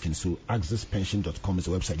listeners are asking, so accesspension.com is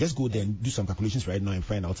the website. Just go there and do some calculations right now and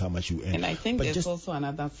find out how much you earn. And I think there's also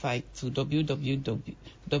another site to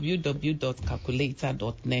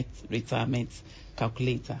www.calculator.net, retirement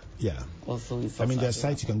calculator. Yeah. Also, there are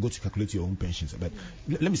sites you can go to calculate your own pensions. But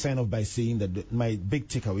let me sign off by saying that my big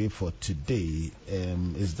takeaway for today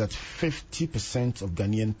is that 50% of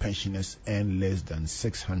Ghanaian pensioners earn less than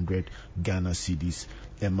 600 Ghana cedis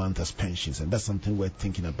a month as pensions, and that's something we're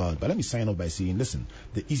thinking about. But let me sign off by saying, listen,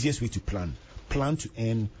 the easiest way to plan to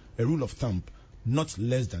earn, a rule of thumb, not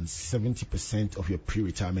less than 70% of your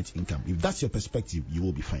pre-retirement income. If that's your perspective, you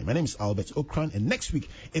will be fine. My name is Albert Okran, and next week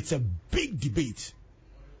it's a big debate: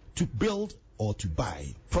 to build or to buy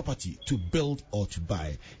property, to build or to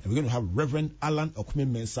buy. And we're going to have Reverend Alan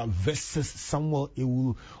Okume-Mensah versus Samuel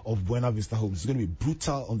Ewu of Buena Vista Homes. It's going to be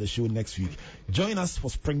brutal on the show next week. Join us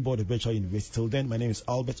for Springboard Virtual University. Till then, my name is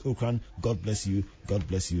Albert Okran. God bless you. God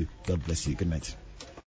bless you. God bless you. Good night.